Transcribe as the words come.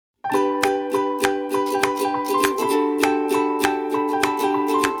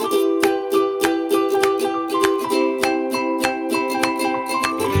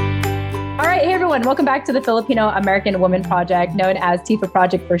everyone. Welcome back to the Filipino American Women Project, known as TIFA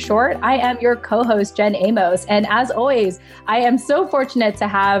Project for short. I am your co-host, Jen Amos. And as always, I am so fortunate to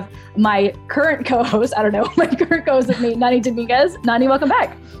have my current co-host, my current co-host with me, Nani Dominguez. Nani, welcome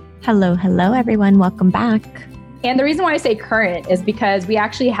back. Hello, everyone. Welcome back. And the reason why I say current is because we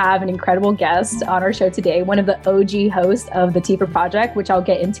actually have an incredible guest on our show today, one of the OG hosts of the TIFA Project, which I'll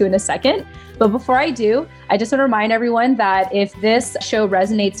get into in a second. But before I do, I just want to remind everyone that if this show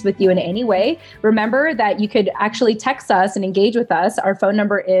resonates with you in any way, remember that you could actually text us and engage with us. Our phone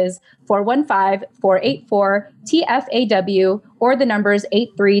number is 415-484-TFAW, or the number is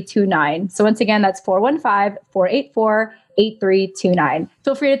 8329. So once again, that's 415-484-8329.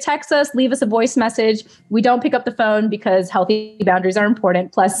 Feel free to text us, leave us a voice message. We don't pick up the phone because healthy boundaries are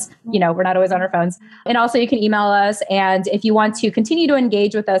important. Plus, we're not always on our phones. And also you can email us. And if you want to continue to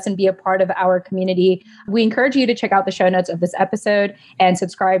engage with us and be a part of our community, we encourage you to check out the show notes of this episode and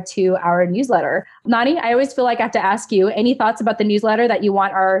subscribe to our newsletter. Nani, I always feel like I have to ask you, any thoughts about the newsletter that you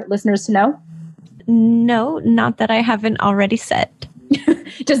want our listeners to know? No, not that I haven't already said.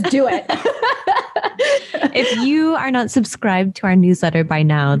 Just do it. If you are not subscribed to our newsletter by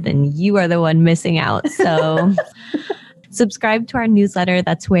now, then you are the one missing out. So subscribe to our newsletter.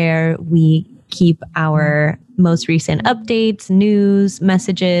 That's where we keep our most recent updates, news,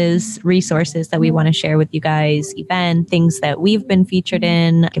 messages, resources that we want to share with you guys, things that we've been featured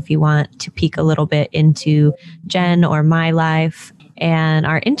in. If you want to peek a little bit into Jen or my life. And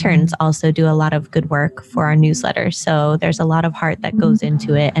our interns also do a lot of good work for our newsletter. So there's a lot of heart that goes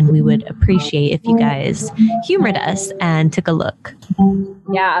into it. And we would appreciate if you guys humored us and took a look.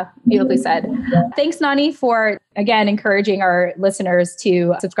 Yeah, beautifully said. Thanks, Nani, for, again, encouraging our listeners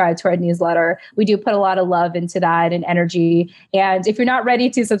to subscribe to our newsletter. We do put a lot of love into that and energy. And if you're not ready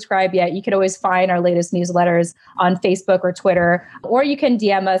to subscribe yet, you can always find our latest newsletters on Facebook or Twitter, or you can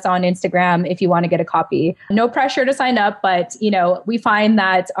DM us on Instagram if you want to get a copy. No pressure to sign up, but, we find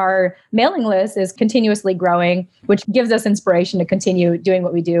that our mailing list is continuously growing, which gives us inspiration to continue doing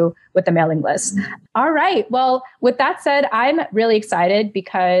what we do with the mailing list. All right. Well, with that said, I'm really excited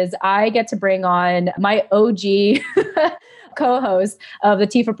because I get to bring on my OG co-host of the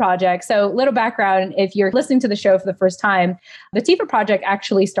TIFA Project. So little background, if you're listening to the show for the first time, the TIFA Project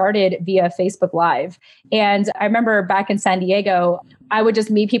actually started via Facebook Live. And I remember back in San Diego, I would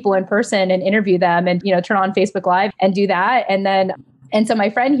just meet people in person and interview them and, turn on Facebook Live and do that. And so my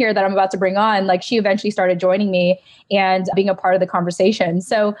friend here that I'm about to bring on, she eventually started joining me and being a part of the conversation.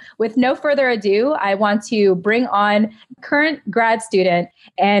 So with no further ado, I want to bring on current grad student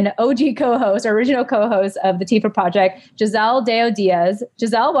and OG co-host, or original co-host of the TIFA Project, Jezyle Deo Diez.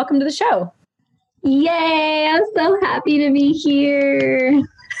 Jezyle, welcome to the show. Yay! I'm so happy to be here.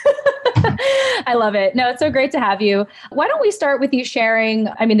 I love it. No, it's so great to have you. Why don't we start with you sharing,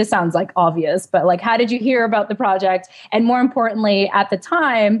 this sounds obvious, but how did you hear about the project? And more importantly, at the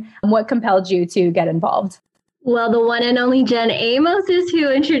time, what compelled you to get involved? Well, the one and only Jen Amos is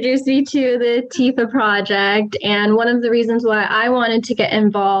who introduced me to the TIFA Project. And one of the reasons why I wanted to get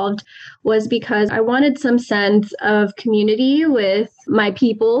involved was because I wanted some sense of community with my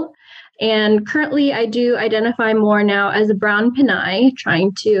people. And currently, I do identify more now as a brown Pinay,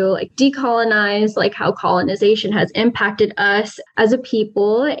 trying to decolonize how colonization has impacted us as a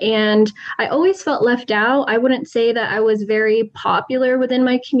people. And I always felt left out. I wouldn't say that I was very popular within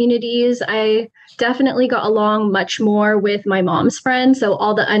my communities. I definitely got along much more with my mom's friends. So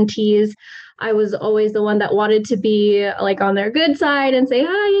all the aunties, I was always the one that wanted to be on their good side and say,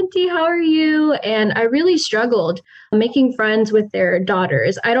 "Hi, auntie, how are you?" And I really struggled making friends with their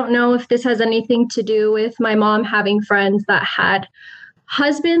daughters. I don't know if this has anything to do with my mom having friends that had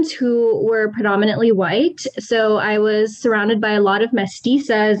husbands who were predominantly white. So I was surrounded by a lot of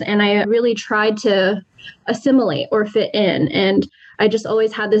mestizas, and I really tried to assimilate or fit in. And I just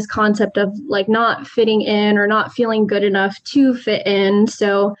always had this concept of not fitting in or not feeling good enough to fit in.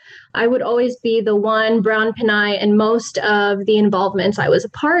 So I would always be the one brown Pinay in most of the involvements I was a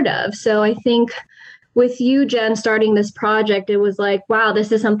part of. So I think with you, Jen, starting this project, it was wow,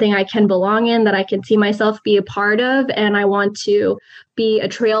 this is something I can belong in, that I can see myself be a part of. And I want to be a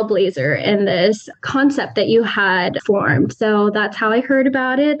trailblazer in this concept that you had formed. So that's how I heard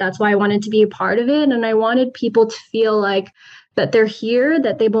about it. That's why I wanted to be a part of it. And I wanted people to feel that they're here,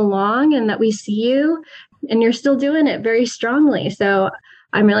 that they belong, and that we see you. And you're still doing it very strongly. So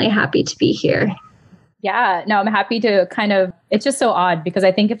I'm really happy to be here. Yeah, no, I'm happy to it's just so odd because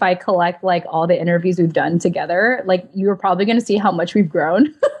I think if I collect all the interviews we've done together, you're probably going to see how much we've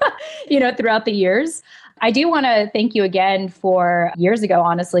grown, throughout the years. I do want to thank you again for years ago,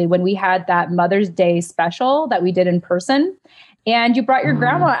 honestly, when we had that Mother's Day special that we did in person. and you brought your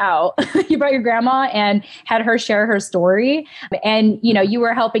grandma out. You brought your grandma and had her share her story. And, you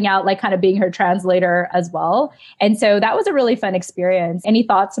were helping out, like kind of being her translator as well. And so that was a really fun experience. Any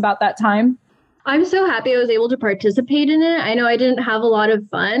thoughts about that time? I'm so happy I was able to participate in it. I know I didn't have a lot of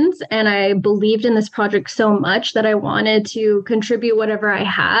funds, and I believed in this project so much that I wanted to contribute whatever I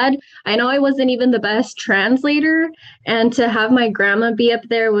had. I know I wasn't even the best translator, and to have my grandma be up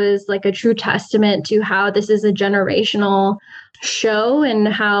there was like a true testament to how this is a generational show and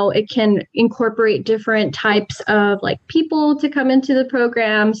how it can incorporate different types of like people to come into the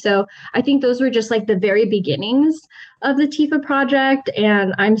program. So I think those were just like the very beginnings of the TIFA project.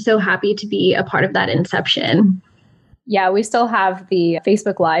 And I'm so happy to be a part of that inception. Yeah, we still have the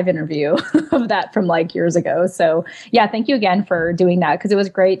Facebook Live interview of that from like years ago. So yeah, thank you again for doing that, because it was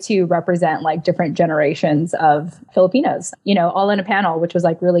great to represent like different generations of Filipinos, all in a panel, which was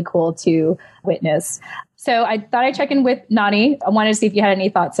like really cool to witness. So I thought I'd check in with Nani. I wanted to see if you had any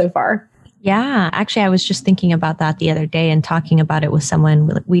thoughts so far. Yeah, actually, I was just thinking about that the other day and talking about it with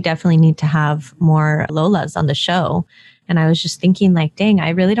someone. We definitely need to have more Lolas on the show. And I was just thinking like, dang, I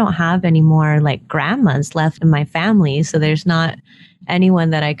really don't have any more like grandmas left in my family. So there's not anyone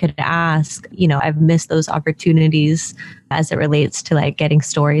that I could ask. I've missed those opportunities as it relates to like getting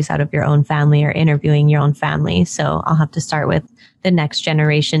stories out of your own family or interviewing your own family. So I'll have to start with the next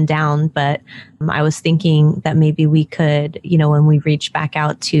generation down. But I was thinking that maybe we could, when we reach back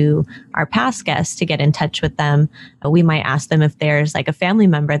out to our past guests to get in touch with them, we might ask them if there's like a family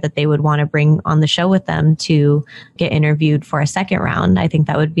member that they would want to bring on the show with them to get interviewed for a second round. I think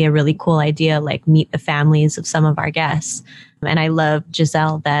that would be a really cool idea, like meet the families of some of our guests. And I love,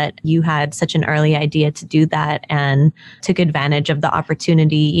 Jezyle, that you had such an early idea to do that and took advantage of the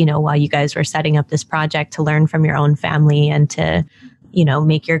opportunity, while you guys were setting up this project, to learn from your own family and to,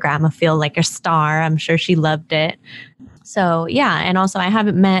 make your grandma feel like a star. I'm sure she loved it. So yeah. And also I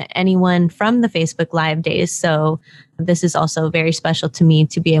haven't met anyone from the Facebook Live days. So this is also very special to me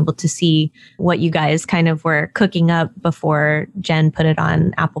to be able to see what you guys kind of were cooking up before Jen put it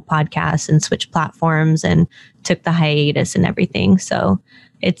on Apple Podcasts and switched platforms and took the hiatus and everything. So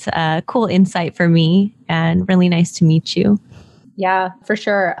it's a cool insight for me and really nice to meet you. Yeah, for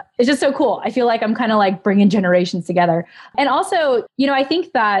sure. It's just so cool. I feel like I'm kind of like bringing generations together. And also, I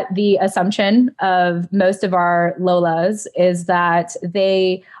think that the assumption of most of our Lolas is that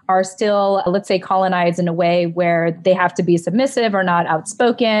they are still, let's say, colonized in a way where they have to be submissive or not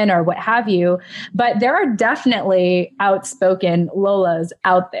outspoken or what have you. But there are definitely outspoken Lolas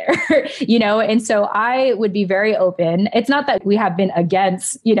out there, and so I would be very open. It's not that we have been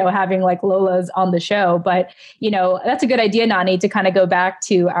against, having like Lolas on the show, but, that's a good idea, Nani, to kind of go back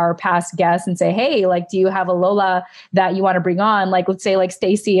to our past guests and say, hey, like, do you have a Lola that you want to bring on? Like, let's say like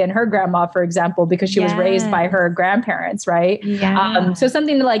Stacy and her grandma, for example, because she was raised by her grandparents, right? Yeah. So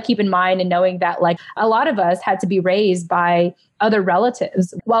something to like keep in mind, and knowing that like a lot of us had to be raised by other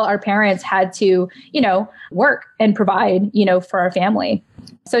relatives while our parents had to, work and provide, for our family.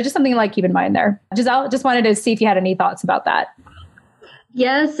 So just something to like keep in mind there. Jezyle, just wanted to see if you had any thoughts about that.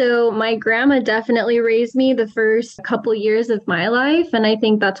 Yeah, so my grandma definitely raised me the first couple years of my life. And I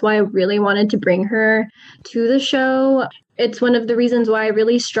think that's why I really wanted to bring her to the show. It's one of the reasons why I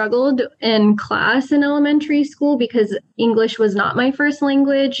really struggled in class in elementary school, because English was not my first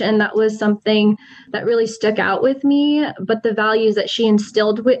language. And that was something that really stuck out with me. But the values that she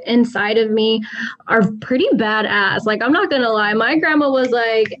instilled inside of me are pretty badass. Like, I'm not going to lie. My grandma was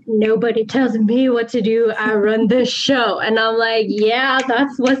like, nobody tells me what to do. I run this show. And I'm like, yeah,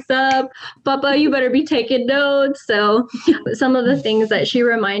 that's what's up. Papa, you better be taking notes. So some of the things that she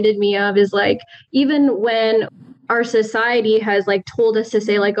reminded me of is like, even when our society has like told us to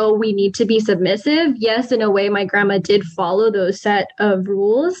say like, oh, we need to be submissive. Yes, in a way, my grandma did follow those set of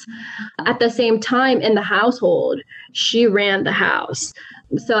rules. At the same time, in the household, she ran the house.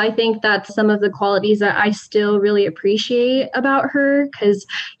 So I think that's some of the qualities that I still really appreciate about her, because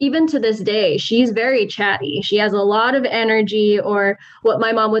even to this day, she's very chatty. She has a lot of energy, or what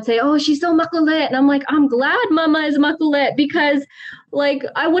my mom would say, oh, she's so makulit. And I'm like, I'm glad mama is makulit, because like,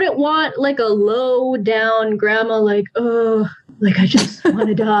 I wouldn't want like a low down grandma, like, oh, like I just want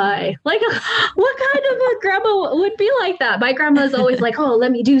to die. Like, what kind of a grandma would be like that? My grandma's always like, oh,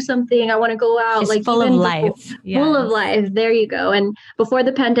 let me do something. I want to go out. She's like full of life. Full of life. There you go. And before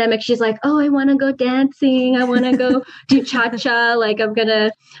the pandemic, she's like, oh, I want to go dancing. I want to go do cha-cha. Like, I'm going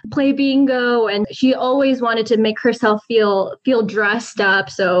to play bingo. And she always wanted to make herself feel dressed up.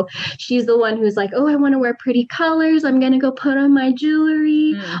 So she's the one who's like, oh, I want to wear pretty colors. I'm going to go put on my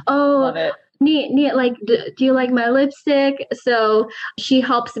jewelry. Love it. Neat. Like, do you like my lipstick? So she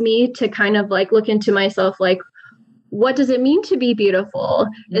helps me to kind of like look into myself, like, what does it mean to be beautiful?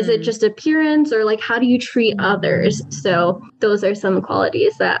 Is it just appearance, or like, how do you treat others? So those are some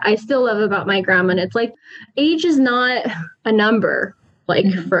qualities that I still love about my grandma. And it's like, age is not a number, like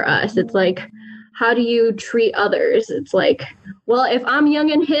for us. It's like, how do you treat others? It's like, well, if I'm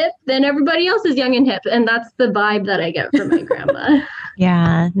young and hip, then everybody else is young and hip. And that's the vibe that I get from my grandma.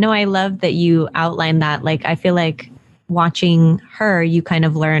 Yeah. No, I love that you outlined that. Like, I feel like watching her, you kind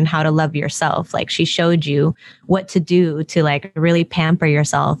of learn how to love yourself. Like, she showed you what to do to like really pamper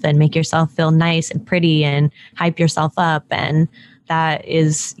yourself and make yourself feel nice and pretty and hype yourself up. And that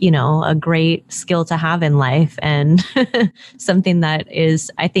is, you know, a great skill to have in life, and something that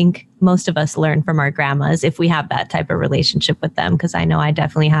is, I think most of us learn from our grandmas if we have that type of relationship with them. Because I know I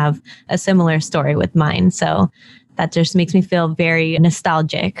definitely have a similar story with mine. So that just makes me feel very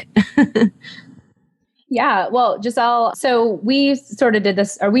nostalgic. Yeah, well, Jezyle, so we sort of did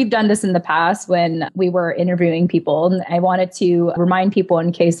this, or we've done this in the past when we were interviewing people. And I wanted to remind people,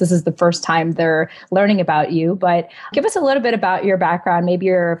 in case this is the first time they're learning about you, but give us a little bit about your background, maybe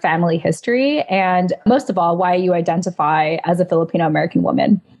your family history, and most of all, why you identify as a Filipino American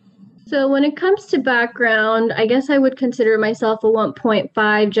woman. So when it comes to background, I guess I would consider myself a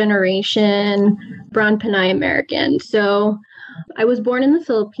 1.5 generation Brown Pinay American. So I was born in the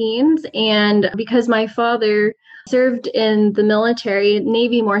Philippines, and because my father served in the military,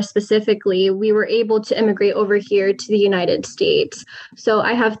 Navy more specifically, we were able to immigrate over here to the United States. So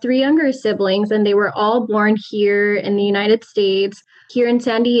I have 3 younger siblings, and they were all born here in the United States, here in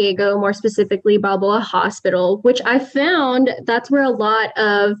San Diego, more specifically Balboa Hospital, which I found that's where a lot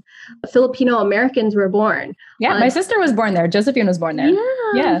of Filipino Americans were born. Yeah, my sister was born there. Josephine was born there.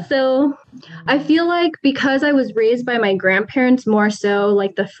 Yeah. So I feel like because I was raised by my grandparents more so,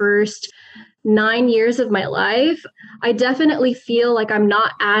 like the first 9 years of my life, I definitely feel like I'm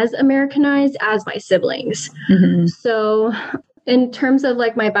not as Americanized as my siblings. So in terms of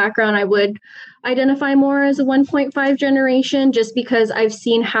like my background, I would identify more as a 1.5 generation, just because I've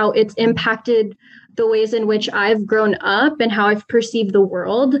seen how it's impacted the ways in which I've grown up and how I've perceived the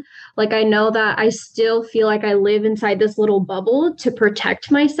world. Like, I know that I still feel like I live inside this little bubble to protect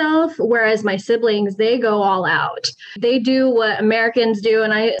myself, whereas my siblings, they go all out. They do what Americans do.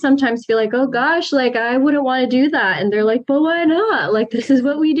 And I sometimes feel like, oh gosh, like I wouldn't want to do that. And they're like, but why not? Like, this is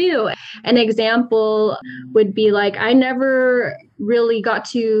what we do. An example would be like, I never really got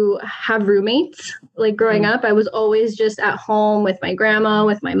to have roommates. Like growing up, I was always just at home with my grandma,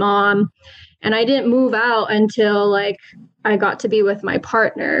 with my mom. And I didn't move out until like I got to be with my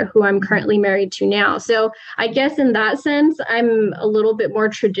partner, who I'm currently married to now. So I guess in that sense, I'm a little bit more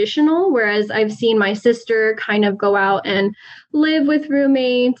traditional, whereas I've seen my sister kind of go out and live with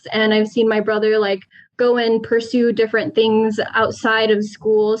roommates. And I've seen my brother like go and pursue different things outside of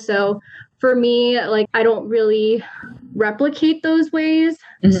school. So for me, like, I don't really replicate those ways.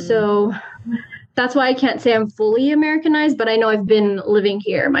 So that's why I can't say I'm fully Americanized, but I know I've been living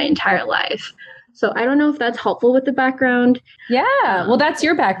here my entire life. So I don't know if that's helpful with the background. Yeah. Well, that's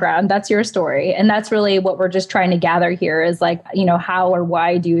your background. That's your story. And that's really what we're just trying to gather here is like, you know, how or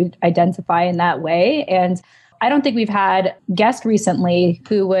why do you identify in that way? And I don't think we've had guests recently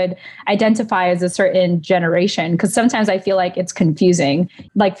who would identify as a certain generation, because sometimes I feel like it's confusing.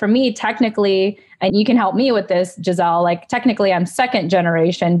 Like for me, technically, and you can help me with this, Jezyle, like technically I'm second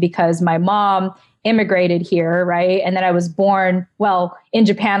generation because my mom immigrated here, right? And then I was born, well, in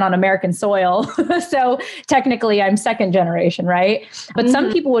Japan on American soil. So technically I'm second generation, right? But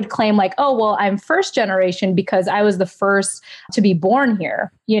some people would claim like, oh, well, I'm first generation because I was the first to be born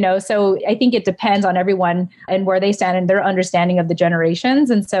here, you know? So I think it depends on everyone and where they stand and their understanding of the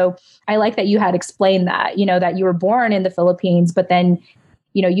generations. And so I like that you had explained that, you know, that you were born in the Philippines, but then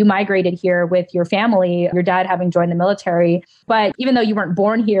you know, you migrated here with your family, your dad having joined the military. But even though you weren't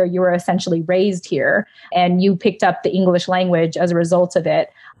born here, you were essentially raised here and you picked up the English language as a result of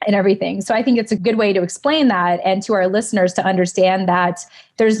it and everything. So I think it's a good way to explain that and to our listeners to understand that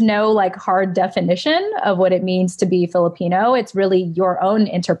there's no like hard definition of what it means to be Filipino. It's really your own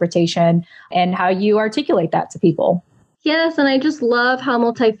interpretation and how you articulate that to people. Yes, and I just love how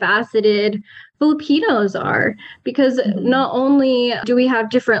multifaceted Filipinos are, because not only do we have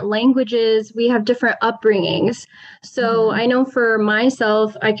different languages, we have different upbringings. So I know for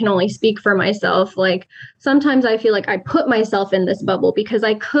myself, I can only speak for myself. Like sometimes I feel like I put myself in this bubble because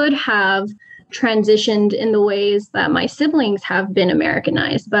I could have transitioned in the ways that my siblings have been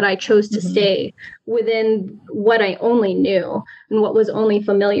Americanized, but I chose to stay within what I only knew and what was only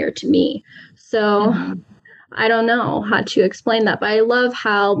familiar to me. So I don't know how to explain that, but I love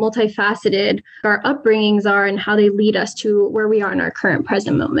how multifaceted our upbringings are and how they lead us to where we are in our current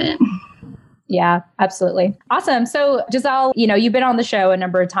present moment. Yeah, absolutely. Awesome. So Jezyle, you've been on the show a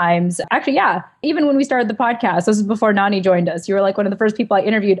number of times. Actually, yeah, even when we started the podcast, this was before Nani joined us. You were like one of the first people I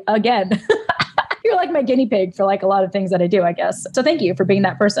interviewed again. You're like my guinea pig for like a lot of things that I do, I guess. So thank you for being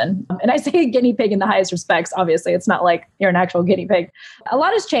that person. And I say guinea pig in the highest respects, obviously. It's not like you're an actual guinea pig. A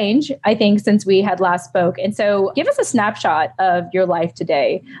lot has changed, I think, since we had last spoke. And so give us a snapshot of your life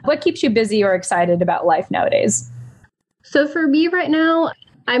today. What keeps you busy or excited about life nowadays? So for me right now,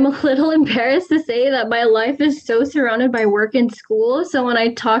 I'm a little embarrassed to say that my life is so surrounded by work and school. So when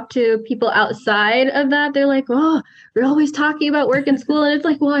I talk to people outside of that, they're like, oh, we're always talking about work and school. And it's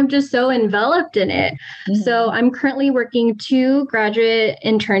like, well, I'm just so enveloped in it. Mm-hmm. So I'm currently working 2 graduate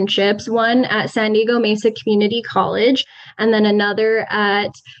internships, one at San Diego Mesa Community College, and then another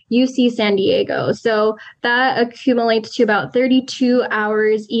at UC San Diego. So that accumulates to about 32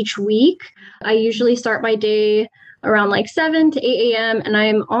 hours each week. I usually start my day around like 7 to 8 a.m. and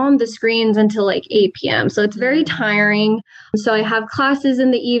I'm on the screens until like 8 p.m. So it's very tiring. So I have classes in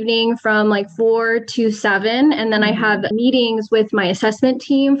the evening from like 4 to 7. And then I have meetings with my assessment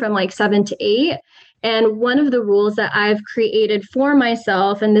team from like 7 to 8. And one of the rules that I've created for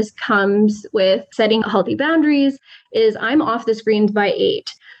myself, and this comes with setting healthy boundaries, is I'm off the screens by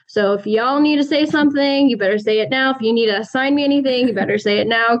 8. So if y'all need to say something, you better say it now. If you need to assign me anything, you better say it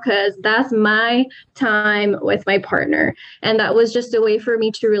now, because that's my time with my partner. And that was just a way for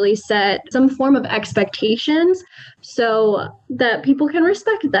me to really set some form of expectations so that people can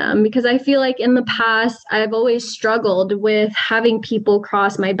respect them. Because I feel like in the past, I've always struggled with having people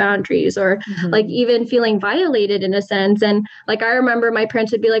cross my boundaries or like even feeling violated in a sense. And like, I remember my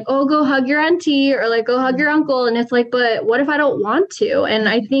parents would be like, oh, go hug your auntie or like, go hug your uncle. And it's like, but what if I don't want to? And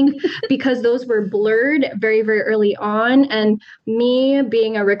I think because those were blurred very, very early on, and me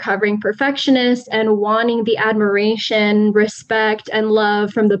being a recovering perfectionist and wanting the admiration, respect, and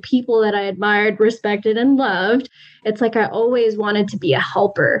love from the people that I admired, respected, and loved, it's like I always wanted to be a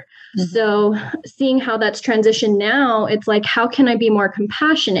helper. So seeing how that's transitioned now, it's like, how can I be more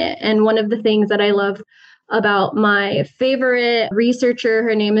compassionate? And one of the things that I love about my favorite researcher,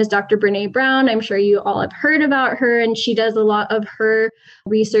 her name is Dr. Brene Brown. I'm sure you all have heard about her, and she does a lot of her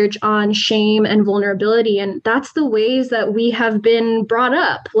research on shame and vulnerability. And that's the ways that we have been brought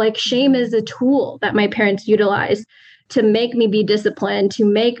up. Like, shame is a tool that my parents utilized to make me be disciplined, to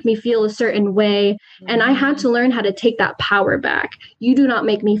make me feel a certain way. And I had to learn how to take that power back. You do not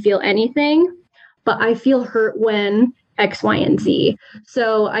make me feel anything, but I feel hurt when X, Y, and Z.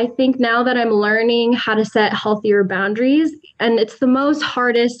 So I think now that I'm learning how to set healthier boundaries, and it's the most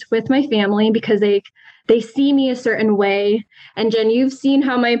hardest with my family because they see me a certain way. And Jen, you've seen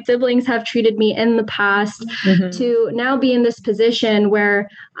how my siblings have treated me in the past, to now be in this position where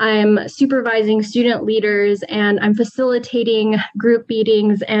I'm supervising student leaders and I'm facilitating group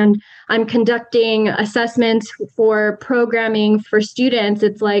meetings and I'm conducting assessments for programming for students.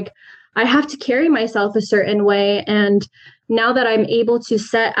 It's like, I have to carry myself a certain way. And now that I'm able to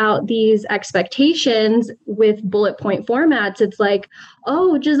set out these expectations with bullet point formats, it's like,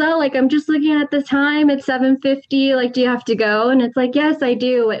 oh, Jezyle, like, I'm just looking at the time. It's 7:50. Like, do you have to go? And it's like, yes, I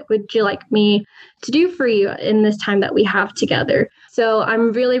do. What would you like me to do for you in this time that we have together? So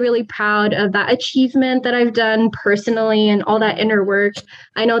I'm really, really proud of that achievement that I've done personally and all that inner work.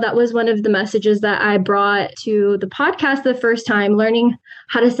 I know that was one of the messages that I brought to the podcast the first time, learning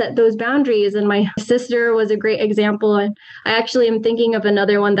how to set those boundaries. And my sister was a great example. And I actually am thinking of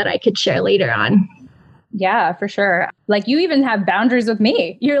another one that I could share later on. Yeah, for sure. Like, you even have boundaries with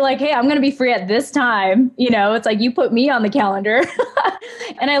me. You're like, hey, I'm going to be free at this time. It's like you put me on the calendar.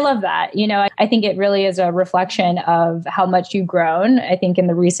 And I love that. I think it really is a reflection of how much you've grown, I think, in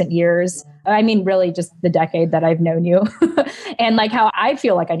the recent years. I mean, really just the decade that I've known you and like how I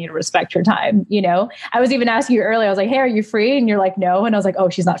feel like I need to respect your time. I was even asking you earlier, I was like, hey, are you free? And you're like, no. And I was like, oh,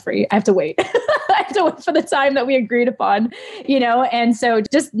 she's not free. I have to wait. I have to wait for the time that we agreed upon, And so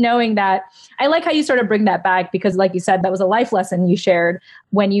just knowing that, I like how you sort of bring that back, because like you said, that was a life lesson you shared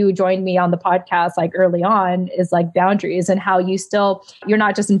when you joined me on the podcast, like early on, is like boundaries, and how you're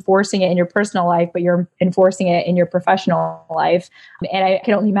not just enforcing it in your personal life, but you're enforcing it in your professional life. And I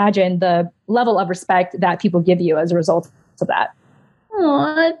can only imagine the level of respect that people give you as a result of that.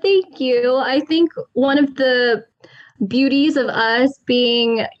 Oh, thank you. I think one of the beauties of us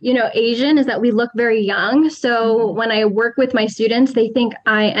being, Asian is that we look very young. So when I work with my students, they think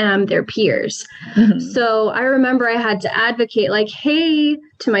I am their peers. So I remember I had to advocate like, hey,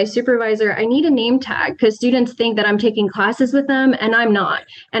 to my supervisor, I need a name tag because students think that I'm taking classes with them and I'm not.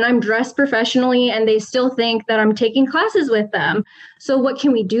 And I'm dressed professionally and they still think that I'm taking classes with them. So what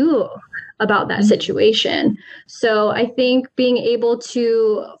can we do about that situation? So I think being able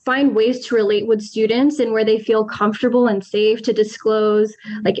to find ways to relate with students and where they feel comfortable and safe to disclose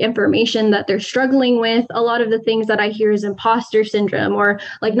like information that they're struggling with. A lot of the things that I hear is imposter syndrome or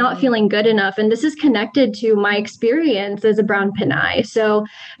like not feeling good enough. And this is connected to my experience as a Brown Pinay. So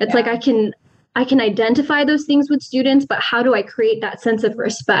it's like I can identify those things with students, but how do I create that sense of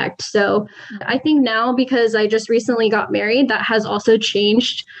respect? So I think now, because I just recently got married, that has also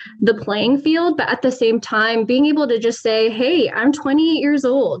changed the playing field. But at the same time, being able to just say, hey, I'm 28 years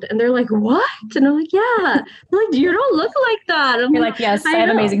old. And they're like, what? And I'm like, yeah. They're like, you don't look like that. You're like, yes, I have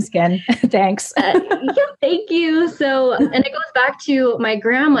amazing skin. Thanks. Yeah, thank you. So, and it goes back to my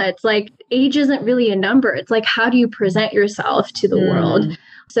grandma. It's like, age isn't really a number. It's like, how do you present yourself to the world?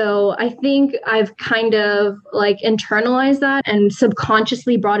 So I think I've kind of like internalized that and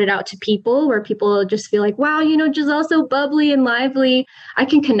subconsciously brought it out to people where people just feel like, wow, Jezyl's so bubbly and lively. I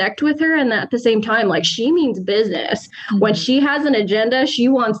can connect with her. And at the same time, like she means business. When she has an agenda, she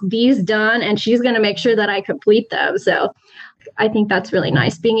wants these done and she's going to make sure that I complete them. So I think that's really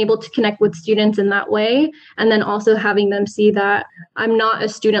nice, being able to connect with students in that way. And then also having them see that I'm not a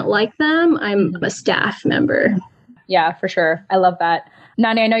student like them. I'm a staff member. Yeah, for sure. I love that.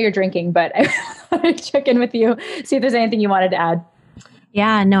 Nani, I know you're drinking, but I want to check in with you, see if there's anything you wanted to add.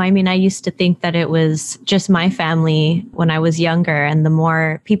 Yeah, no, I mean, I used to think that it was just my family when I was younger. And the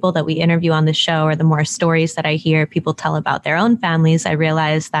more people that we interview on the show or the more stories that I hear people tell about their own families, I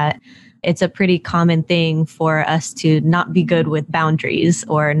realized that it's a pretty common thing for us to not be good with boundaries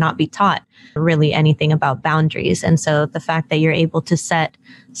or not be taught really anything about boundaries. And so the fact that you're able to set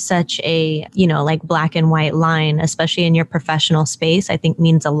such a, like black and white line, especially in your professional space, I think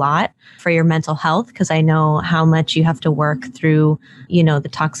means a lot for your mental health, because I know how much you have to work through, the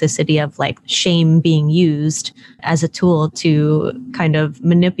toxicity of like shame being used as a tool to kind of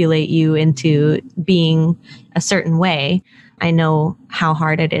manipulate you into being a certain way. I know how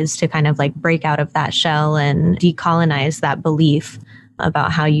hard it is to kind of like break out of that shell and decolonize that belief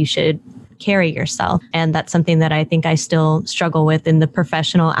about how you should carry yourself. And that's something that I think I still struggle with in the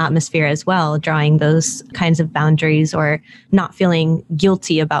professional atmosphere as well, drawing those kinds of boundaries or not feeling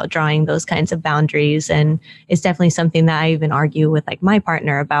guilty about drawing those kinds of boundaries. And it's definitely something that I even argue with like my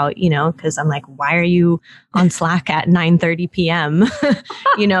partner about, because I'm like, why are you on Slack at 9:30 p.m.?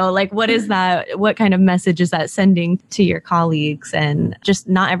 Like what is that? What kind of message is that sending to your colleagues? And just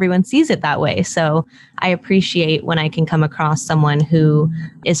not everyone sees it that way. So I appreciate when I can come across someone who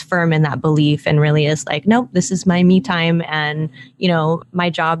is firm in that belief and really is like, nope, this is my me time. And, my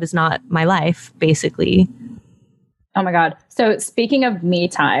job is not my life, basically. Oh my God. So speaking of me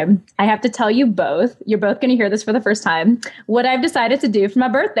time, I have to tell you both, you're both going to hear this for the first time, what I've decided to do for my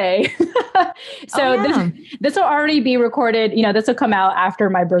birthday. This will already be recorded. This will come out after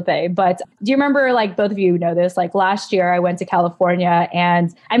my birthday. But do you remember, like both of you know this, like last year I went to California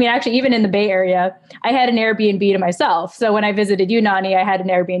and actually even in the Bay Area, I had an Airbnb to myself. So when I visited you, Nani, I had an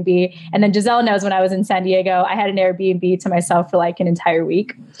Airbnb. And then Jezyle knows when I was in San Diego, I had an Airbnb to myself for like an entire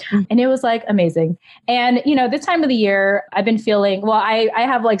week. And it was like amazing. And, this time of the year, I've been feeling, I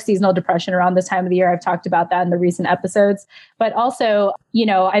have like seasonal depression around this time of the year. I've talked about that in the recent episodes, but also,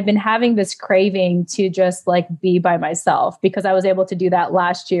 I've been having this craving to just like be by myself because I was able to do that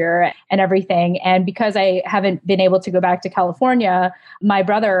last year and everything. And because I haven't been able to go back to California, my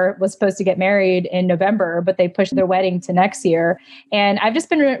brother was supposed to get married in November, but they pushed their wedding to next year. And I've just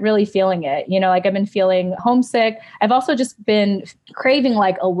been really feeling it, like I've been feeling homesick. I've also just been craving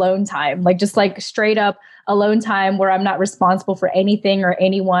like alone time, like just like straight up alone time where I'm not responsible for anything or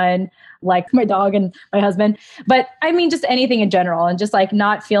anyone, like my dog and my husband. But just anything in general, and just like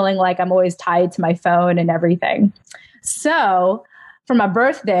not feeling like I'm always tied to my phone and everything. So for my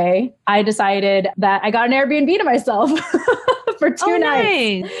birthday, I decided that I got an Airbnb to myself for 2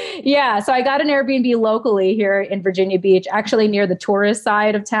 nights. Nice. Yeah. So I got an Airbnb locally here in Virginia Beach, actually near the tourist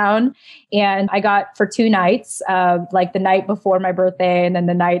side of town. And I got for 2 nights, like the night before my birthday and then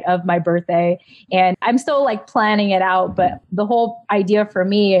the night of my birthday. And I'm still like planning it out. But the whole idea for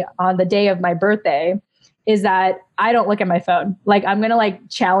me on the day of my birthday is that I don't look at my phone. Like I'm going to like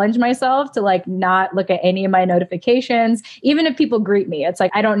challenge myself to like not look at any of my notifications. Even if people greet me, it's like,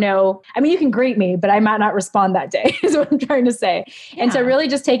 I don't know. You can greet me, but I might not respond that day is what I'm trying to say. Yeah. And so really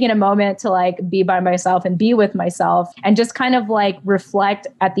just taking a moment to like be by myself and be with myself and just kind of like reflect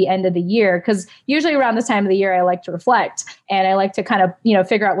at the end of the year. Cause usually around this time of the year, I like to reflect and I like to kind of,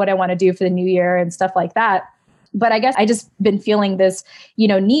 figure out what I want to do for the new year and stuff like that. But I guess I just been feeling this,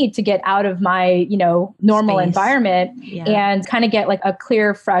 need to get out of my, normal Space. Environment and kind of get like a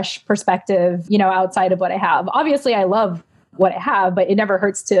clear, fresh perspective, outside of what I have. Obviously, I love what I have, but it never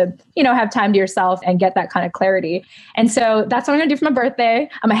hurts to, have time to yourself and get that kind of clarity. And so that's what I'm going to do for my birthday.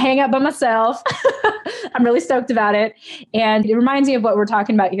 I'm going to hang out by myself. I'm really stoked about it. And it reminds me of what we're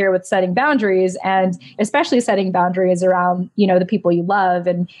talking about here with setting boundaries, and especially setting boundaries around, the people you love.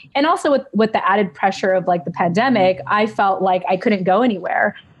 And also with the added pressure of like the pandemic, I felt like I couldn't go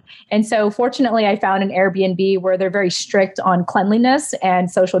anywhere. And so fortunately, I found an Airbnb where they're very strict on cleanliness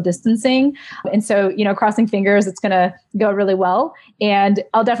and social distancing. And so, crossing fingers, it's going to go really well. And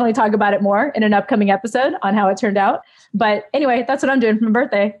I'll definitely talk about it more in an upcoming episode on how it turned out. But anyway, that's what I'm doing for my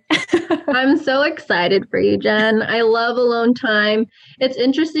birthday. I'm so excited for you, Jen. I love alone time. It's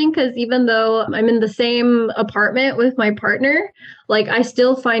interesting because even though I'm in the same apartment with my partner, like I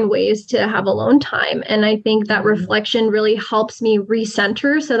still find ways to have alone time. And I think that reflection really helps me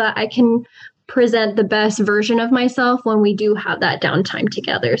recenter so that I can present the best version of myself when we do have that downtime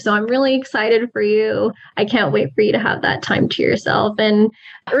together. So I'm really excited for you. I can't wait for you to have that time to yourself. And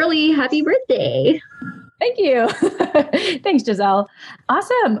early happy birthday. Thank you. Thanks, Jezyle.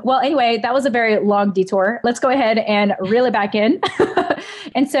 Awesome. Well, anyway, that was a very long detour. Let's go ahead and reel it back in.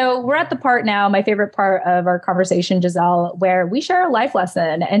 And so we're at the part now, my favorite part of our conversation, Jezyle, where we share a life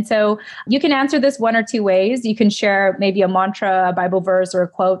lesson. And so you can answer this one or two ways. You can share maybe a mantra, a Bible verse, or a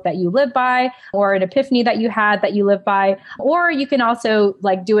quote that you live by, or an epiphany that you had that you live by. Or you can also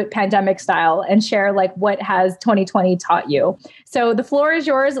like do it pandemic style and share like what has 2020 taught you. So the floor is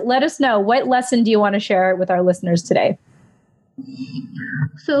yours. Let us know, what lesson do you want to share with our listeners today?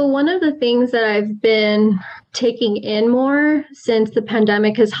 So one of the things that I've been taking in more since the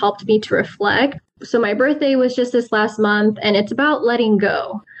pandemic has helped me to reflect. So my birthday was just this last month, and it's about letting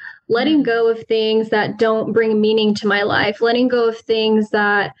go of things that don't bring meaning to my life, letting go of things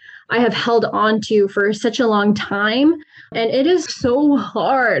that I have held on to for such a long time. And it is so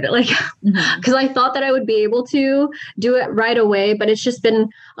hard, like, because I thought that I would be able to do it right away, but it's just been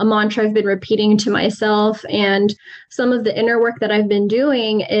a mantra I've been repeating to myself. And some of the inner work that I've been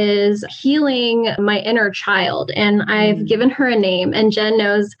doing is healing my inner child. And I've given her a name, and Jen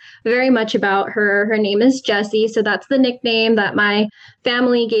knows very much about her. Her name is Jessie. So that's the nickname that my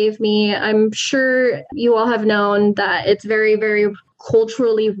family gave me. I'm sure you all have known that it's very, very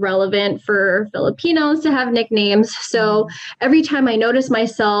culturally relevant for Filipinos to have nicknames. So every time I notice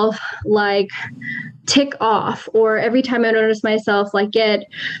myself like tick off, or every time I notice myself like get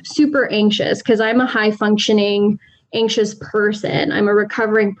super anxious, because I'm a high functioning anxious person. I'm a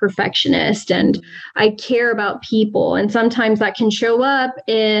recovering perfectionist, and I care about people. And sometimes that can show up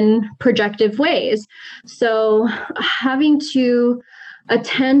in projective ways. So having to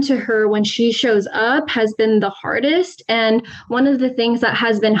attend to her when she shows up has been the hardest. And one of the things that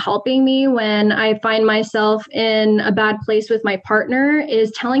has been helping me when I find myself in a bad place with my partner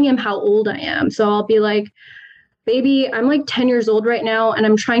is telling him how old I am. So I'll be like, baby, I'm like 10 years old right now, and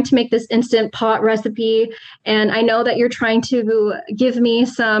I'm trying to make this instant pot recipe. And I know that you're trying to give me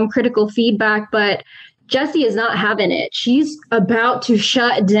some critical feedback, but Jessie is not having it. She's about to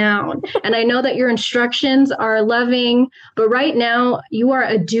shut down. And I know that your instructions are loving, but right now you are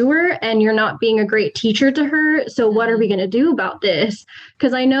a doer and you're not being a great teacher to her. So what are we going to do about this?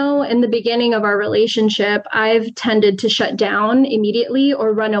 Because I know in the beginning of our relationship, I've tended to shut down immediately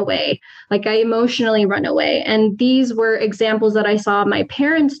or run away. Like I emotionally run away. And these were examples that I saw my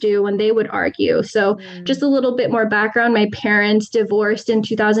parents do when they would argue. So just a little bit more background. My parents divorced in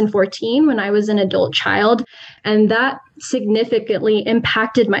 2014 when I was an adult child. And that significantly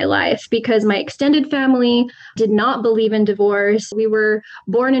impacted my life because my extended family did not believe in divorce. We were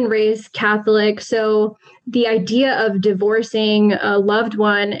born and raised Catholic. So the idea of divorcing a loved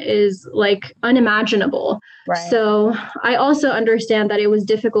one is like unimaginable. Right. So I also understand that it was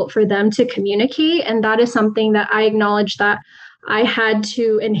difficult for them to communicate. And that is something that I acknowledge that I had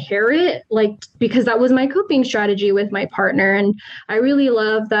to inherit, like, because that was my coping strategy with my partner. And I really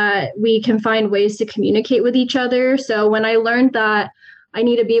love that we can find ways to communicate with each other. So when I learned that I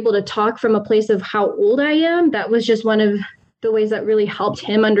need to be able to talk from a place of how old I am, that was just one of the ways that really helped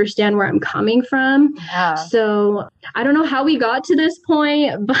him understand where I'm coming from. Yeah. So I don't know how we got to this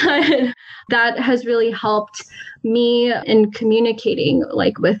point, but that has really helped me in communicating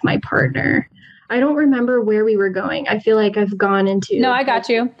like with my partner. I don't remember where we were going. I feel like I've gone into... No, I got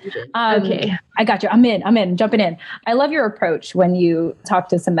you. Okay. I got you. I'm in, jumping in. I love your approach when you talk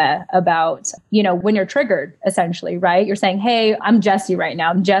to Sameh about, when you're triggered, essentially, right? You're saying, hey, I'm Jessie right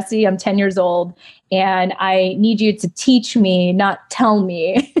now. I'm Jessie. I'm 10 years old. And I need you to teach me, not tell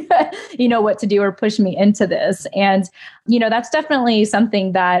me. what to do or push me into this. And, that's definitely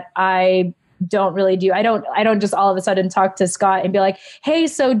something that I don't really do. I don't just all of a sudden talk to Scott and be like, hey,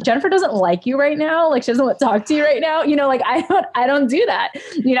 so Jennifer doesn't like you right now. Like, she doesn't want to talk to you right now. Like I don't do that.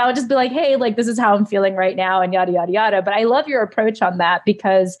 I'll just be like, hey, like, this is how I'm feeling right now and yada, yada, yada. But I love your approach on that,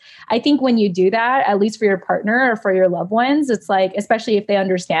 because I think when you do that, at least for your partner or for your loved ones, it's like, especially if they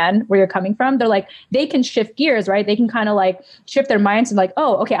understand where you're coming from, they're like, they can shift gears, right? They can kind of like shift their minds and like,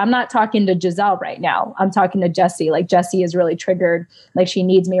 oh, okay, I'm not talking to Jezyle right now. I'm talking to Jessie. Like, Jessie is really triggered. Like, she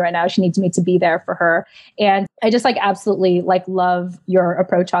needs me right now. She needs me to be there for her. And I just like absolutely like love your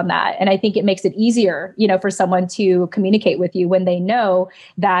approach on that. And I think it makes it easier, for someone to communicate with you when they know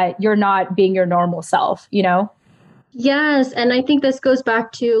that you're not being your normal self, Yes. And I think this goes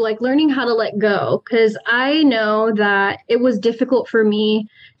back to like learning how to let go, because I know that it was difficult for me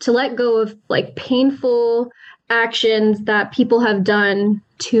to let go of like painful actions that people have done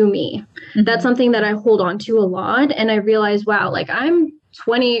to me. Mm-hmm. That's something that I hold on to a lot. And I realize, wow, like I'm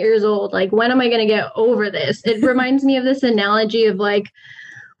 28 years old. Like, when am I going to get over this? It reminds me of this analogy of like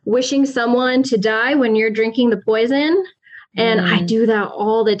wishing someone to die when you're drinking the poison. And I do that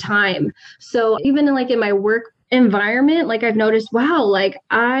all the time. So even in my work environment, like I've noticed, wow, like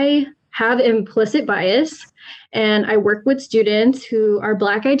I have implicit bias, and I work with students who are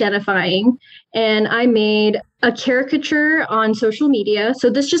Black identifying, and I made a caricature on social media. So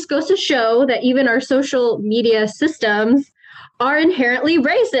this just goes to show that even our social media systems are inherently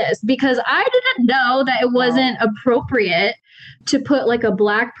racist, because I didn't know that it wasn't appropriate to put like a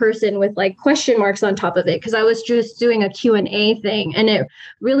Black person with like question marks on top of it, because I was just doing a Q&A thing, and it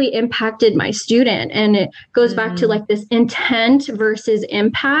really impacted my student. And it goes back to like this intent versus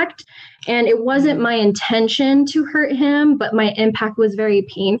impact. And it wasn't my intention to hurt him, but my impact was very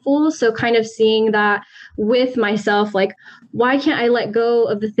painful. So kind of seeing that with myself, like, why can't I let go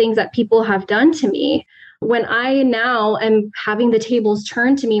of the things that people have done to me when I now am having the tables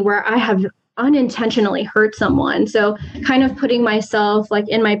turned to me where I have unintentionally hurt someone? So kind of putting myself like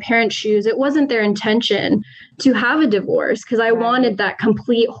in my parents' shoes, it wasn't their intention to have a divorce, because I wanted that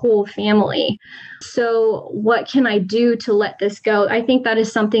complete whole family. So what can I do to let this go? I think that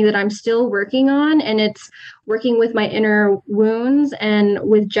is something that I'm still working on, and it's working with my inner wounds and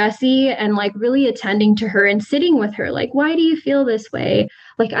with Jessie, and like really attending to her and sitting with her. Like, why do you feel this way?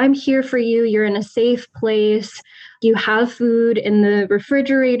 Like, I'm here for you. You're in a safe place. You have food in the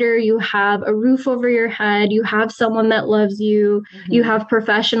refrigerator. You have a roof over your head. You have someone that loves you. Mm-hmm. You have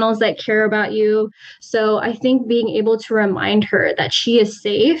professionals that care about you. So I think being able to remind her that she is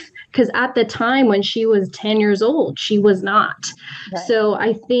safe, because at the time when she was 10 years old, she was not. Right. So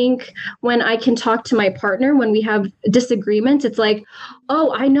I think when I can talk to my partner, when we have disagreements, it's like,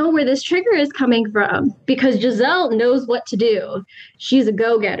 oh, I know where this trigger is coming from, because Jezyle knows what to do. She's a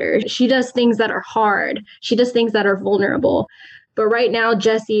go-getter. She does things that are hard. She does things that are vulnerable. But right now,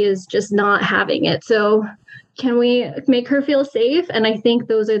 Jessie is just not having it. So can we make her feel safe? And I think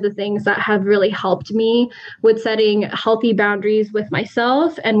those are the things that have really helped me with setting healthy boundaries with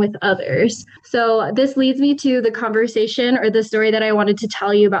myself and with others. So this leads me to the conversation or the story that I wanted to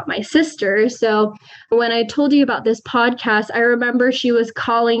tell you about my sister. So when I told you about this podcast, I remember she was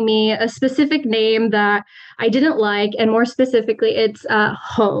calling me a specific name that I didn't like. And more specifically, it's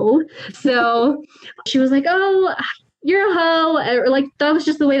hoe. So she was like, oh, you're a hoe. Or like, that was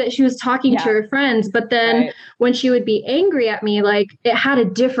just the way that she was talking to her friends. But then when she would be angry at me, like it had a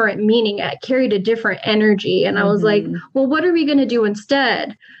different meaning. It carried a different energy. And I was like, well, what are we going to do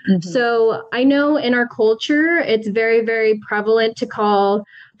instead? So I know in our culture, it's very, very prevalent to call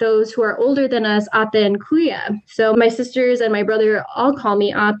those who are older than us Ate and Kuya. So my sisters and my brother all call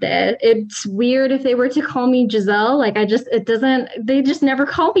me Ate. It's weird if they were to call me Jezyle. Like they just never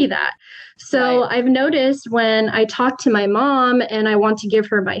call me that. So I've noticed when I talk to my mom and I want to give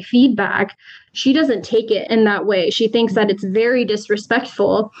her my feedback, she doesn't take it in that way. She thinks that it's very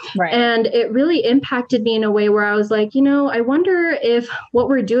disrespectful. Right. And it really impacted me in a way where I was like, I wonder if what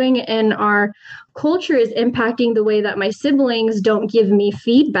we're doing in our culture is impacting the way that my siblings don't give me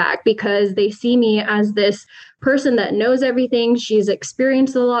feedback, because they see me as this person that knows everything. She's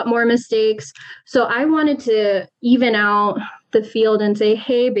experienced a lot more mistakes. So I wanted to even out the field and say,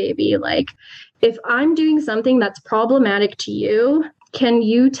 hey, baby, like if I'm doing something that's problematic to you, can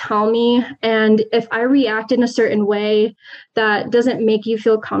you tell me? And if I react in a certain way that doesn't make you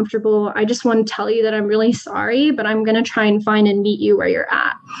feel comfortable, I just want to tell you that I'm really sorry, but I'm going to try and find and meet you where you're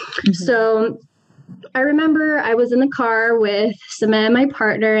at. So I remember I was in the car with Sameh, my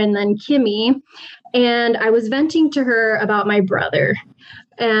partner, and then Kimmy, and I was venting to her about my brother.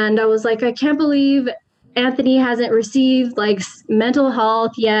 And I was like, I can't believe Anthony hasn't received like mental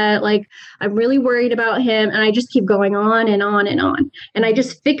health yet. Like, I'm really worried about him. And I just keep going on and on and on. And I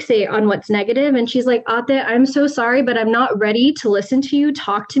just fixate on what's negative. And she's like, Ate, I'm so sorry, but I'm not ready to listen to you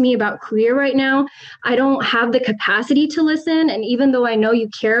talk to me about queer right now. I don't have the capacity to listen. And even though I know you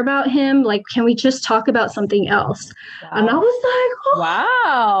care about him, like, can we just talk about something else? Wow. And I was like, oh,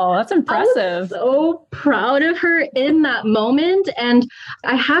 wow, that's impressive. I was so proud of her in that moment. And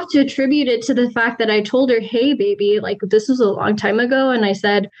I have to attribute it to the fact that I told her, hey, baby, like, this was a long time ago. And I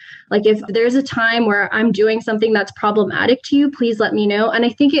said, like, if there's a time where I'm doing something that's problematic to you, please let me know. And I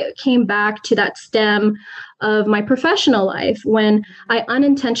think it came back to that stem of my professional life when I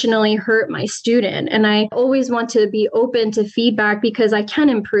unintentionally hurt my student. And I always want to be open to feedback because I can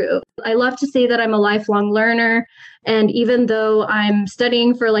improve. I love to say that I'm a lifelong learner. And even though I'm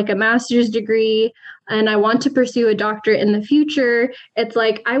studying for like a master's degree and I want to pursue a doctorate in the future, it's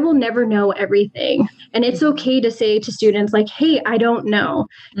like, I will never know everything. And it's okay to say to students like, hey, I don't know.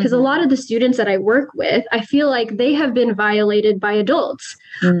 Because a lot of the students that I work with, I feel like they have been violated by adults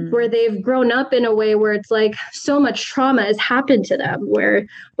where they've grown up in a way where it's like so much trauma has happened to them, where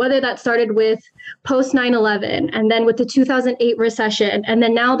whether that started with post 9/11 and then with the 2008 recession and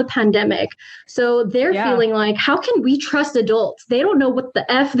then now the pandemic. So they're feeling like, how can we trust adults? They don't know what the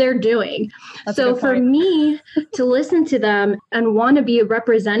F they're doing. So for me to listen to them and want to be a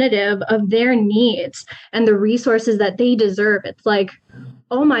representative of their needs and the resources that they deserve, it's like,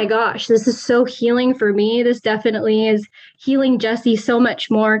 oh my gosh, this is so healing for me. This definitely is healing Jesse so much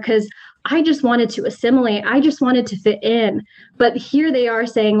more because I just wanted to assimilate. I just wanted to fit in. But here they are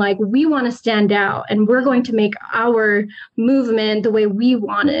saying, like, we want to stand out and we're going to make our movement the way we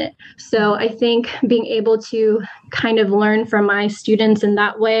want it. So I think being able to kind of learn from my students in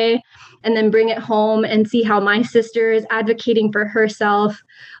that way and then bring it home and see how my sister is advocating for herself,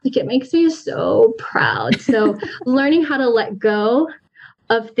 like, it makes me so proud. So learning how to let go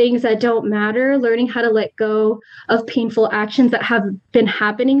of things that don't matter, learning how to let go of painful actions that have been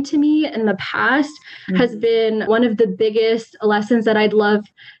happening to me in the past has been one of the biggest lessons that I'd love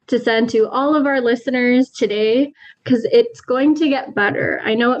to send to all of our listeners today, because it's going to get better.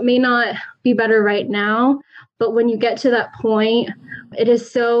 I know it may not be better right now, but when you get to that point, it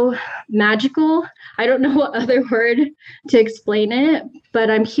is so magical. I don't know what other word to explain it, but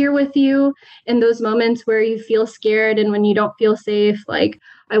I'm here with you in those moments where you feel scared and when you don't feel safe. Like,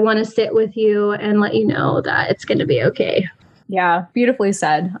 I want to sit with you and let you know that it's going to be okay. Yeah, beautifully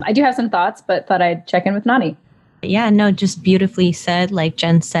said. I do have some thoughts, but thought I'd check in with Nani. Yeah, no, just beautifully said, like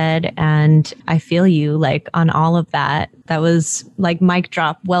Jen said. And I feel you like on all of that. That was like mic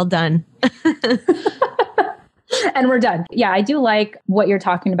drop. Well done. And we're done. Yeah, I do like what you're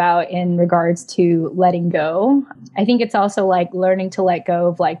talking about in regards to letting go. I think it's also like learning to let go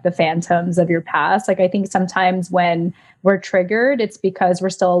of like the phantoms of your past. Like, I think sometimes when we're triggered, it's because we're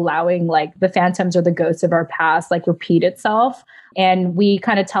still allowing like the phantoms or the ghosts of our past like repeat itself. And we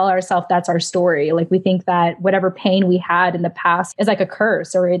kind of tell ourselves that's our story. Like, we think that whatever pain we had in the past is like a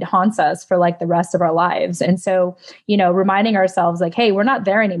curse or it haunts us for like the rest of our lives. And so, you know, reminding ourselves like, hey, we're not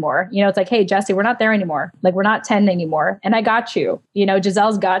there anymore. You know, it's like, hey, Jesse, we're not there anymore. Like, we're not 10 anymore. And I got you, you know,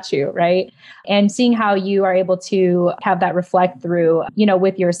 Jezyl's got you. Right. And seeing how you are able to have that reflect through, you know,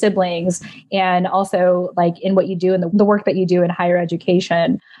 with your siblings and also like in what you do and the work that you do in higher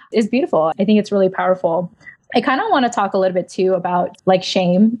education is beautiful. I think it's really powerful. I kind of want to talk a little bit too about like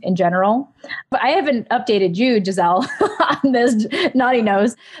shame in general, but I haven't updated you, Jezyle, on this. Naughty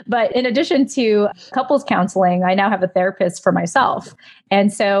knows. But in addition to couples counseling, I now have a therapist for myself.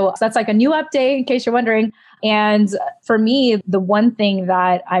 And so that's like a new update in case you're wondering. And for me, the one thing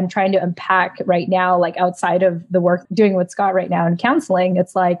that I'm trying to unpack right now, like outside of the work doing with Scott right now in counseling,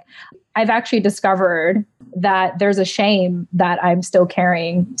 it's like I've actually discovered that there's a shame that I'm still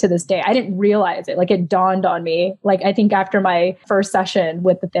carrying to this day. I didn't realize it. Like, it dawned on me, like, I think after my first session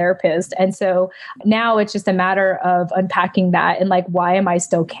with the therapist. And so now it's just a matter of unpacking that and like, why am I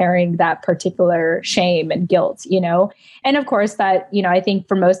still carrying that particular shame and guilt, you know? And of course that, you know, I think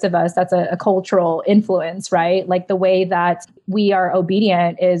for most of us, that's a cultural influence, right? Like the way that we are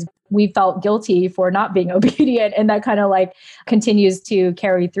obedient is we felt guilty for not being obedient. And that kind of like continues to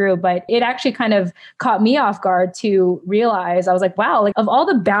carry through. But it actually kind of caught me off guard to realize, I was like, wow, like of all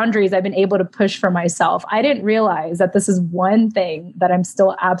the boundaries I've been able to push for myself, I didn't realize that this is one thing that I'm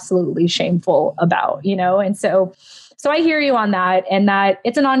still absolutely shameful about, you know? And so I hear you on that, and that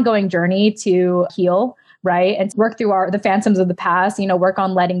it's an ongoing journey to heal. right? And work through the phantoms of the past, work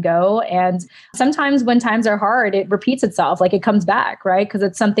on letting go. And sometimes when times are hard, it repeats itself, like it comes back, right? Because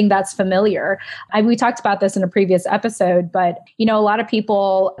it's something that's familiar. We talked about this in a previous episode, but a lot of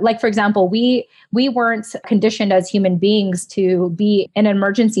people, like for example, we weren't conditioned as human beings to be in an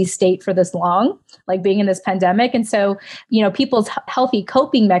emergency state for this long, like being in this pandemic. And so, people's healthy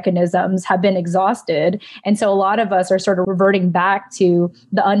coping mechanisms have been exhausted. And so a lot of us are sort of reverting back to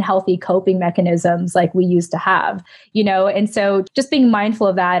the unhealthy coping mechanisms like we used to have, and so just being mindful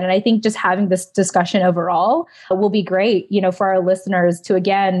of that. And I think just having this discussion overall will be great, for our listeners to,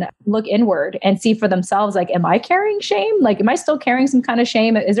 again, look inward and see for themselves, like, am I carrying shame? Like, am I still carrying some kind of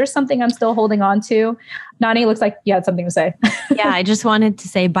shame? Is there something I'm still holding on to? Nani, looks like you had something to say. Yeah, I just wanted to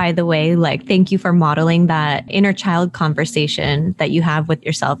say, by the way, like, thank you for modeling that inner child conversation that you have with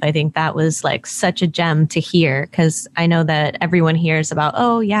yourself. I think that was like such a gem to hear, because I know that everyone hears about,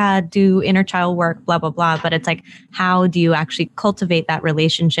 oh yeah, do inner child work, blah, blah, blah. But it's like, how do you actually cultivate that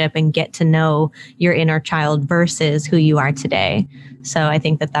relationship and get to know your inner child versus who you are today? So I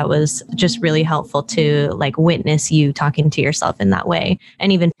think that was just really helpful to like witness you talking to yourself in that way,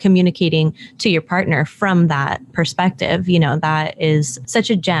 and even communicating to your partner from that perspective. That is such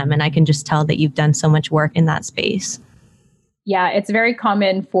a gem. And I can just tell that you've done so much work in that space. Yeah, it's very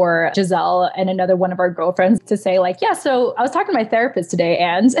common for Jezyle and another one of our girlfriends to say like, yeah, so I was talking to my therapist today,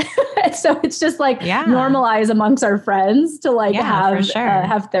 and so it's just like normalize amongst our friends to like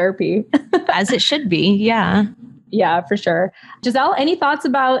have therapy. As it should be. Yeah. Yeah, for sure. Jezyle, any thoughts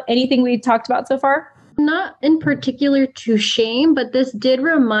about anything we talked about so far? Not in particular to shame, but this did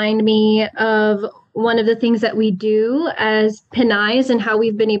remind me of one of the things that we do as Pinais and how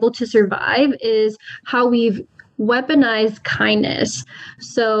we've been able to survive is how we've weaponized kindness.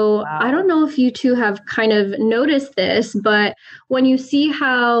 So I don't know if you two have kind of noticed this, but when you see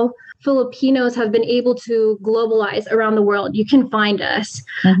how Filipinos have been able to globalize around the world, you can find us.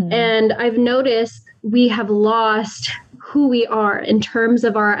 Mm-hmm. And I've noticed we have lost who we are in terms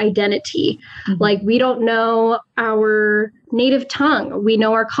of our identity. Mm-hmm. Like, we don't know our native tongue. We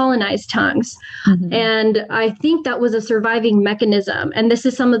know our colonized tongues. Mm-hmm. And I think that was a surviving mechanism. And this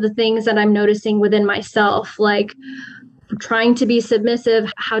is some of the things that I'm noticing within myself, like trying to be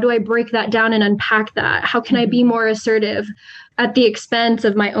submissive. How do I break that down and unpack that? How can I be more assertive at the expense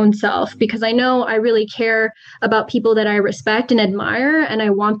of my own self? Because I know I really care about people that I respect and admire, and I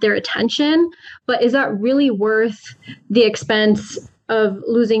want their attention. But is that really worth the expense of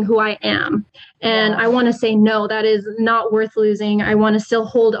losing who I am? And I want to say, no, that is not worth losing. I want to still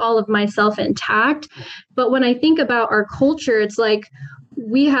hold all of myself intact. But when I think about our culture, it's like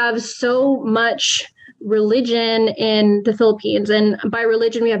we have so much religion in the Philippines. And by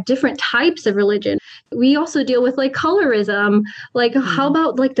religion, we have different types of religion. We also deal with like colorism. Like, how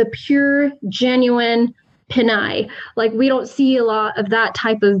about like the pure, genuine Pinay? Like, we don't see a lot of that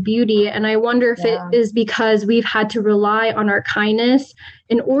type of beauty. And I wonder if it is because we've had to rely on our kindness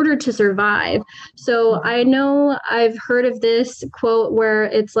in order to survive. So I know I've heard of this quote where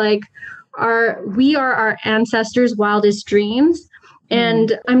it's like, we are our ancestors' wildest dreams.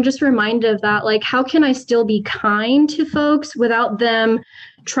 And I'm just reminded of that. Like, how can I still be kind to folks without them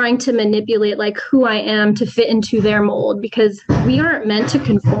trying to manipulate like who I am to fit into their mold? Because we aren't meant to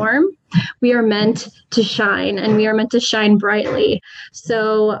conform. We are meant to shine, and we are meant to shine brightly.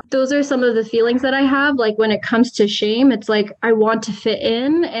 So those are some of the feelings that I have. Like, when it comes to shame, it's like I want to fit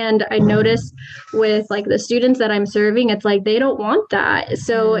in. And I notice with like the students that I'm serving, it's like they don't want that.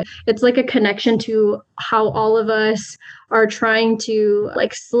 So it's like a connection to how all of us are trying to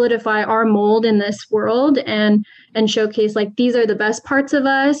like solidify our mold in this world and showcase like these are the best parts of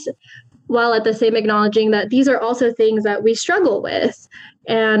us, while at the same acknowledging that these are also things that we struggle with,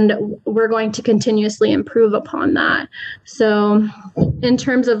 and we're going to continuously improve upon that. So in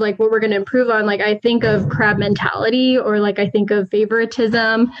terms of like what we're going to improve on, like I think of crab mentality, or like I think of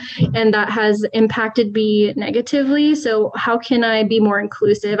favoritism, and that has impacted me negatively. So how can I be more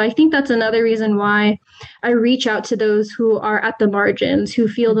inclusive? I think that's another reason why I reach out to those who are at the margins, who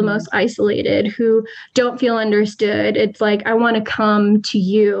feel the most isolated, who don't feel understood. It's like, I want to come to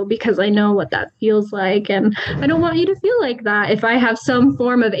you because I know what that feels like. And I don't want you to feel like that. If I have some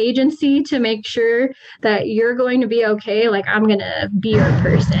form of agency to make sure that you're going to be okay, like I'm going to be your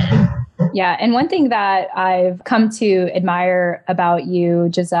person. Yeah. And one thing that I've come to admire about you,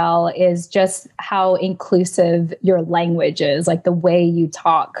 Jezyle, is just how inclusive your language is, like the way you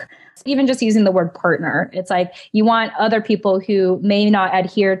talk. Even just using the word partner, it's like you want other people who may not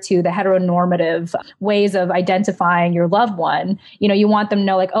adhere to the heteronormative ways of identifying your loved one. You want them to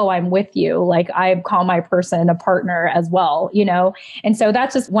know like, oh, I'm with you. Like I call my person a partner as well, And so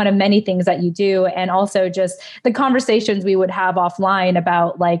that's just one of many things that you do. And also just the conversations we would have offline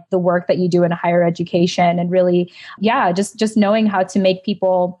about like the work that you do in higher education and really, just knowing how to make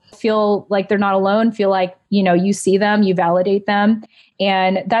people feel like they're not alone, feel like, you see them, you validate them.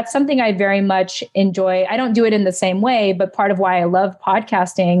 And that's something I very much enjoy. I don't do it in the same way, but part of why I love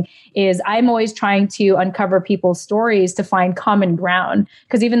podcasting is I'm always trying to uncover people's stories to find common ground.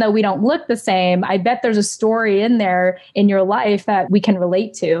 Because even though we don't look the same, I bet there's a story in there in your life that we can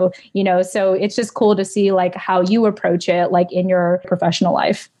relate to, so it's just cool to see like how you approach it, like in your professional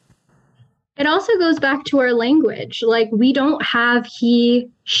life. It also goes back to our language. Like we don't have he,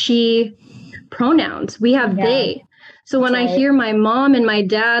 she pronouns. We have they. So when I hear my mom and my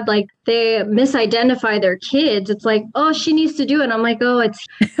dad, like they misidentify their kids, it's like, oh, she needs to do it. I'm like, oh, it's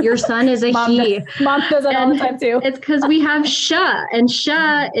your son is a he. Mom does it all the time too. It's because we have sha, and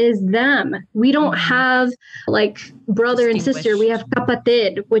sha is them. We don't have like brother and sister. We have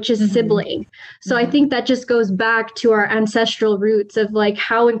kapatid, which is sibling. So I think that just goes back to our ancestral roots of like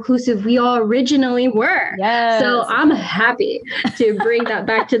how inclusive we all originally were. Yes. So I'm happy to bring that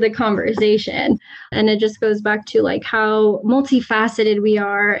back to the conversation. And it just goes back to like how multifaceted we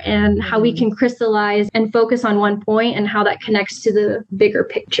are and how we can crystallize and focus on one point and how that connects to the bigger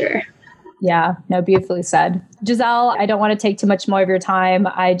picture. Yeah, no, beautifully said. Jezyle, I don't want to take too much more of your time.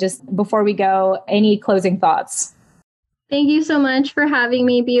 Before we go, any closing thoughts? Thank you so much for having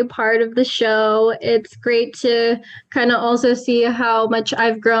me be a part of the show. It's great to kind of also see how much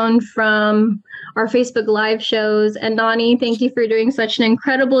I've grown from our Facebook Live shows. And Nani, thank you for doing such an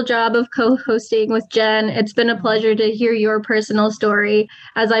incredible job of co-hosting with Jen. It's been a pleasure to hear your personal story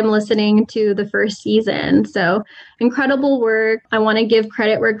as I'm listening to the first season. So incredible work. I want to give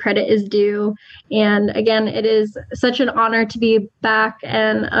credit where credit is due. And again, it is such an honor to be back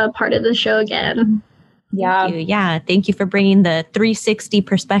and a part of the show again. Yeah. Thank you. Yeah. Thank you for bringing the 360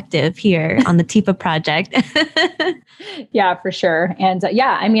 perspective here on the TIFA project. Yeah, for sure. And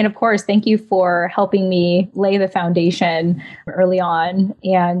of course, thank you for helping me lay the foundation early on.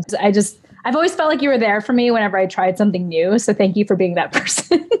 And I've always felt like you were there for me whenever I tried something new. So thank you for being that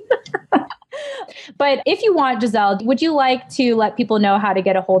person. But if you want, Jezyle, would you like to let people know how to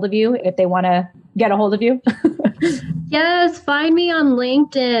get a hold of you if they want to get a hold of you? Yes, find me on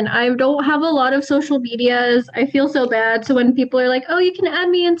LinkedIn. I don't have a lot of social medias. I feel so bad. So when people are like, oh, you can add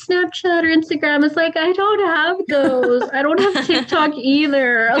me in Snapchat or Instagram, it's like, I don't have those. I don't have TikTok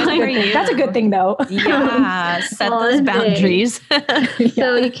either. That's a good thing, though. Yeah, set those boundaries.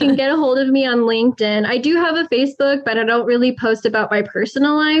 So you can get a hold of me on LinkedIn. I do have a Facebook, but I don't really post about my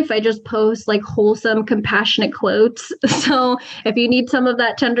personal life. I just post like wholesome, compassionate quotes. So if you need some of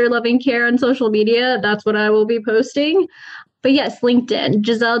that tender, loving care on social media, that's what I will be posting. But yes, LinkedIn,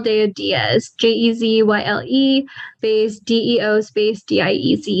 Jezyle Deo Diez, Jezyle space Deo space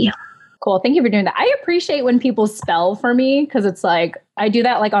Diez. Cool. Thank you for doing that. I appreciate when people spell for me because it's like, I do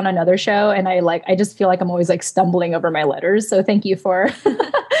that like on another show and I just feel like I'm always like stumbling over my letters. So thank you for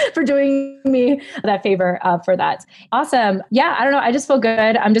for doing me that favor for that. Awesome. Yeah, I don't know. I just feel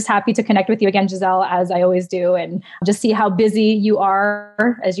good. I'm just happy to connect with you again, Jezyle, as I always do, and just see how busy you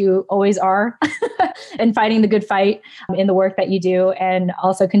are, as you always are, and fighting the good fight in the work that you do, and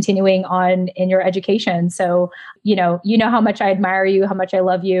also continuing on in your education. So, you know how much I admire you, how much I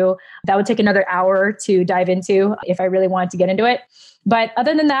love you. That would take another hour to dive into if I really wanted to get into it. But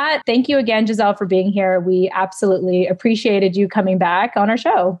other than that, thank you again, Jezyle, for being here. We absolutely appreciated you coming back on our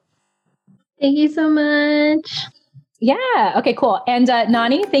show. Thank you so much. Yeah. Okay, cool. And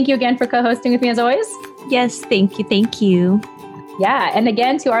Nani, thank you again for co-hosting with me as always. Yes, thank you. Thank you. Yeah. And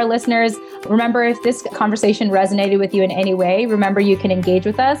again, to our listeners, remember, if this conversation resonated with you in any way, remember you can engage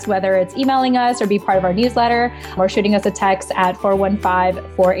with us, whether it's emailing us or be part of our newsletter or shooting us a text at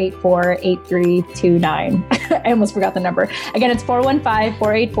 415-484-8329. I almost forgot the number. Again, it's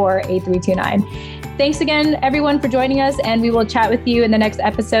 415-484-8329. Thanks again, everyone, for joining us, and we will chat with you in the next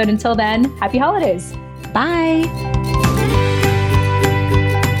episode. Until then, happy holidays. Bye.